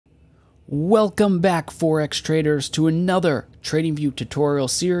Welcome back, Forex traders, to another TradingView tutorial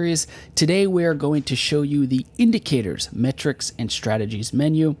series. Today we are going to show you the Indicators, Metrics, and Strategies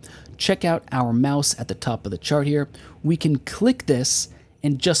menu. Check out our mouse at the top of the chart here. We can click this,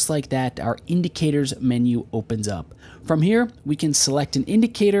 and just like that, our Indicators menu opens up. From here, we can select an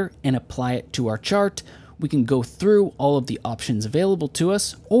indicator and apply it to our chart. We can go through all of the options available to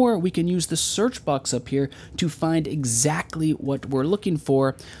us, or we can use the search box up here to find exactly what we're looking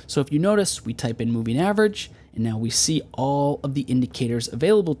for. So if you notice, we type in moving average, and now we see all of the indicators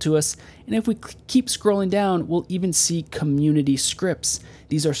available to us. And if we keep scrolling down, we'll even see community scripts.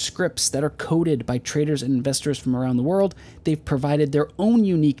 These are scripts that are coded by traders and investors from around the world. They've provided their own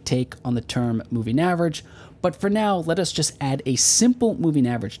unique take on the term moving average. But for now, let us just add a simple moving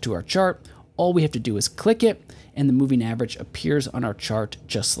average to our chart. All we have to do is click it, and the moving average appears on our chart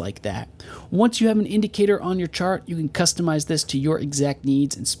just like that. Once you have an indicator on your chart, you can customize this to your exact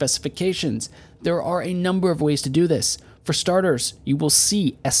needs and specifications. There are a number of ways to do this. For starters, you will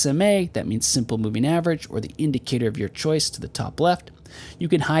see SMA, that means simple moving average, or the indicator of your choice to the top left. You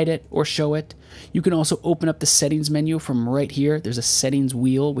can hide it or show it. You can also open up the settings menu from right here. There's a settings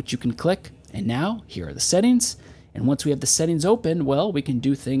wheel which you can click, and now here are the settings. And once we have the settings open, well, we can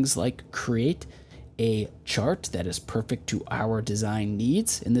do things like create a chart that is perfect to our design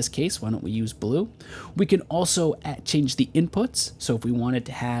needs. In this case, why don't we use blue? We can also change the inputs. So if we wanted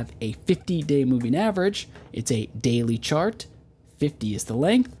to have a 50-day moving average, it's a daily chart. 50 is the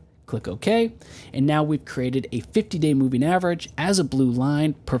length. Click OK. And now we've created a 50-day moving average as a blue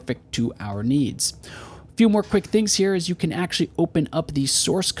line, perfect to our needs. Few more quick things here is you can actually open up the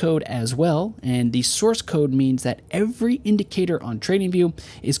source code as well, and the source code means that every indicator on TradingView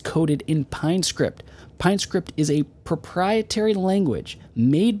is coded in PineScript. PineScript is a proprietary language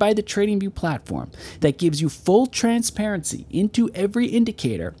made by the TradingView platform that gives you full transparency into every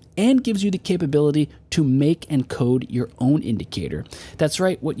indicator and gives you the capability to make and code your own indicator. That's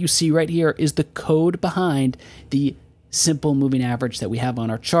right, what you see right here is the code behind the simple moving average that we have on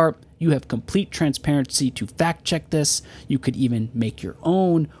our chart. You have complete transparency to fact check this. You could even make your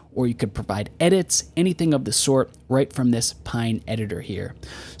own, or you could provide edits, anything of the sort, right from this Pine editor here.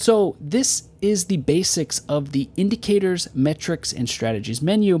 So this is the basics of the Indicators, Metrics, and Strategies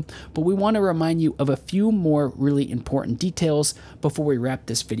menu, but we want to remind you of a few more really important details before we wrap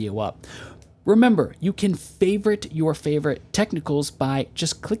this video up. Remember, you can favorite your favorite technicals by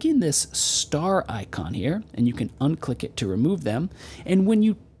just clicking this star icon here, and you can unclick it to remove them. And when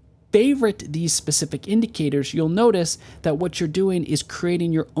you favorite these specific indicators, you'll notice that what you're doing is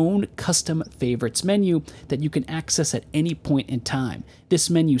creating your own custom favorites menu that you can access at any point in time. This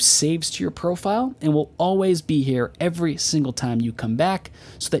menu saves to your profile and will always be here every single time you come back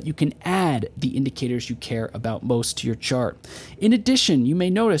so that you can add the indicators you care about most to your chart. In addition, you may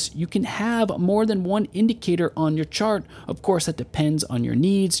notice you can have more than one indicator on your chart. Of course, that depends on your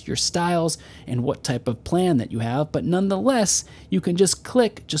needs, your styles, and what type of plan that you have, but nonetheless, you can just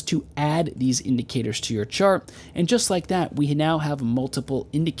click just to add these indicators to your chart, and just like that, we now have multiple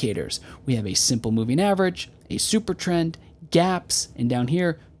indicators. We have a simple moving average, a super trend, gaps, and down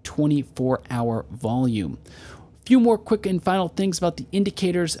here 24-hour volume. A few more quick and final things about the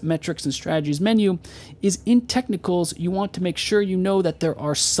Indicators, Metrics, and Strategies menu is in technicals, you want to make sure you know that there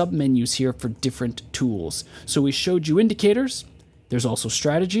are submenus here for different tools. So we showed you indicators, there's also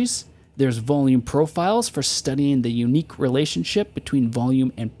strategies, there's volume profiles for studying the unique relationship between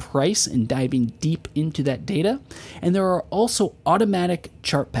volume and price and diving deep into that data. And there are also automatic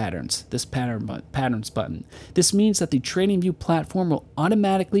chart patterns, this patterns button. This means that the TradingView platform will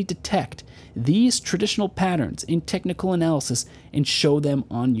automatically detect these traditional patterns in technical analysis and show them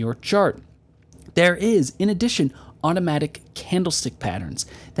on your chart. There is, in addition, automatic candlestick patterns.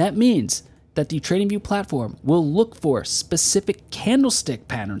 That means that the TradingView platform will look for specific candlestick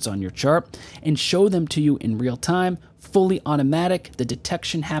patterns on your chart and show them to you in real time, fully automatic. The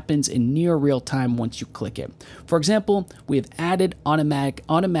detection happens in near real time once you click it. For example, we have added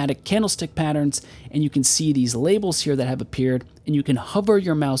automatic candlestick patterns, and you can see these labels here that have appeared, and you can hover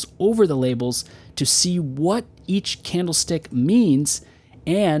your mouse over the labels to see what each candlestick means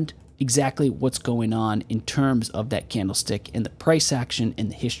and exactly what's going on in terms of that candlestick and the price action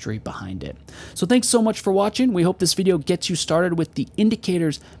and the history behind it. So thanks so much for watching. We hope this video gets you started with the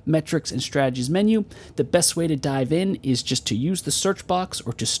Indicators, Metrics, and Strategies menu. The best way to dive in is just to use the search box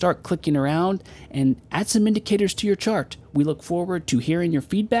or to start clicking around and add some indicators to your chart. We look forward to hearing your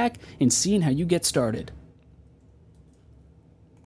feedback and seeing how you get started.